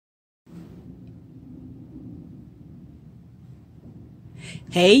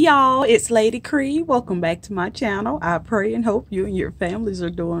Hey y'all, it's Lady Cree. Welcome back to my channel. I pray and hope you and your families are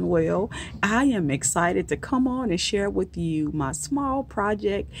doing well. I am excited to come on and share with you my small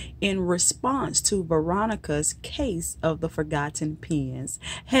project in response to Veronica's case of the forgotten pens.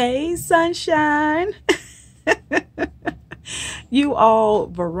 Hey sunshine! You all,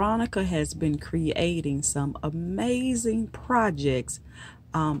 Veronica has been creating some amazing projects,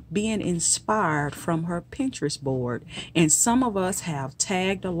 being inspired from her Pinterest board. And some of us have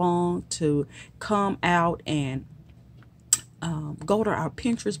tagged along to come out and go to our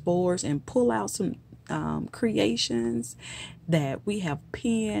Pinterest boards and pull out some creations that we have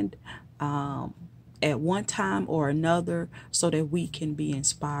pinned at one time or another so that we can be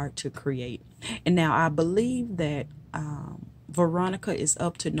inspired to create. And now I believe that Veronica is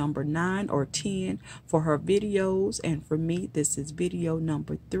up to number 9 or 10 for her videos, and for me this is video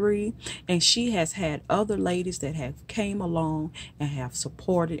number 3, and she has had other ladies that have came along and have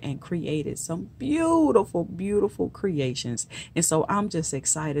supported and created some beautiful creations. And so I'm just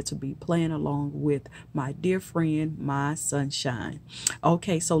excited to be playing along with my dear friend, my sunshine.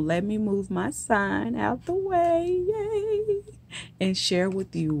 Okay, so let me move my sign out the way. Yay! And share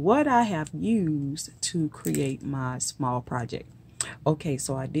with you what I have used to create my small project. Okay,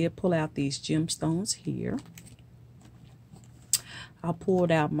 so I did pull out these gemstones here. I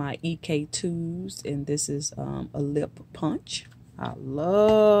pulled out my EK2s, and this is a lip punch. I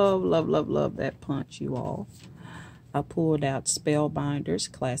love that punch, you all. I pulled out Spellbinders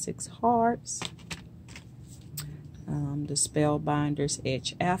Classics Hearts, the Spellbinders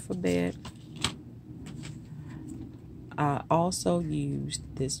Etch Alphabet. I also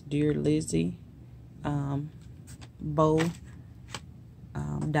used this Dear Lizzie bow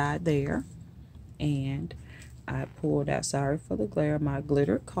die there, and I pulled out, sorry for the glare, my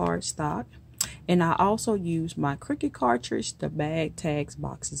glitter cardstock, and I also used my Cricut cartridge, the bag, tags,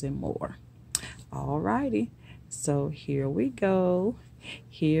 boxes, and more. Alrighty, so here we go.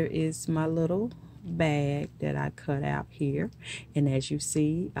 Here is my little bag that I cut out here, and as you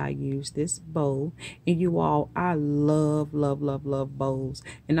see, I use this bow. And you all, I love bows,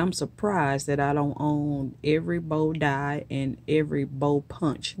 and I'm surprised that I don't own every bow die and every bow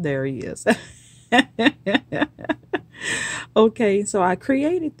punch there is. Okay, so I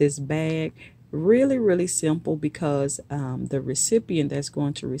created this bag really simple because the recipient that's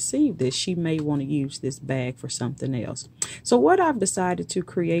going to receive this, she may want to use this bag for something else. So what I've decided to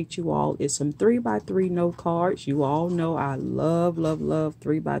create, you all, is some 3x3 note cards. You all know I love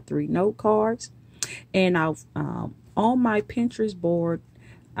 3x3 note cards. And I've on my Pinterest board,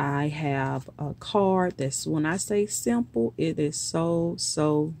 I have a card that's, when I say simple, it is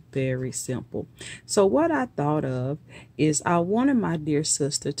so very simple. So what I thought of is I wanted my dear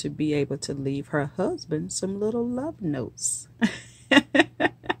sister to be able to leave her husband some little love notes.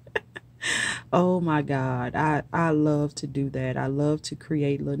 Oh my God, I love to do that. I love to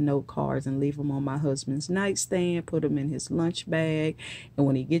create little note cards and leave them on my husband's nightstand, put them in his lunch bag, and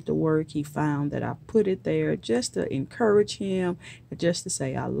when he get to work, he found that I put it there just to encourage him, just to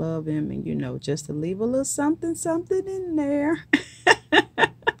say I love him, and you know, just to leave a little something in there.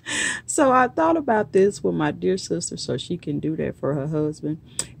 So I thought about this with my dear sister so she can do that for her husband.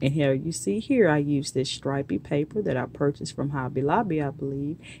 And here you see here, I use this stripy paper that I purchased from Hobby Lobby, I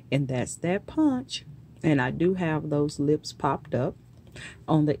believe. And that's that punch. And I do have those lips popped up.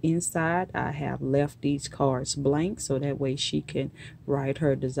 On the inside, I have left these cards blank so that way she can write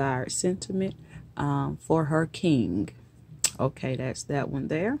her desired sentiment for her king. Okay, that's that one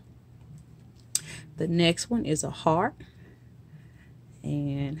there. The next one is a heart.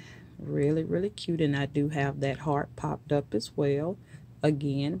 And really cute, and I do have that heart popped up as well,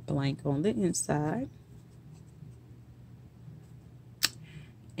 again blank on the inside.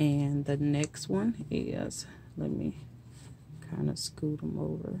 And the next one is, let me kind of scoot them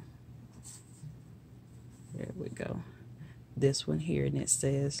over, there we go, this one here, and it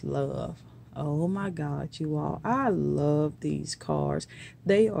says love. Oh my God, you all, I love these cards.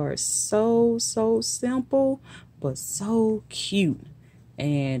 They are so simple but so cute.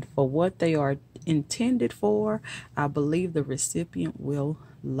 And for what they are intended for, I believe the recipient will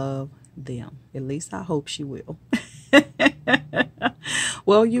love them. At least I hope she will.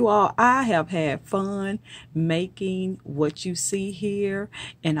 Well, you all, I have had fun making what you see here,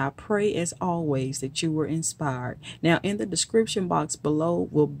 and I pray as always that you were inspired. Now, in the description box below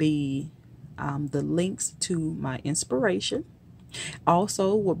will be the links to my inspiration.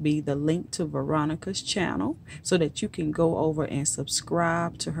 Also will be the link to Veronica's channel so that you can go over and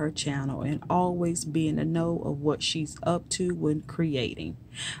subscribe to her channel and always be in the know of what she's up to when creating.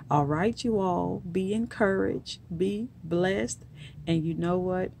 All right, you all, be encouraged, be blessed, and you know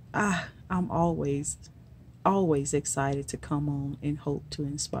what? I'm always excited to come on and hope to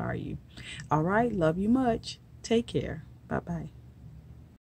inspire you. All right, love you much. Take care. Bye-bye.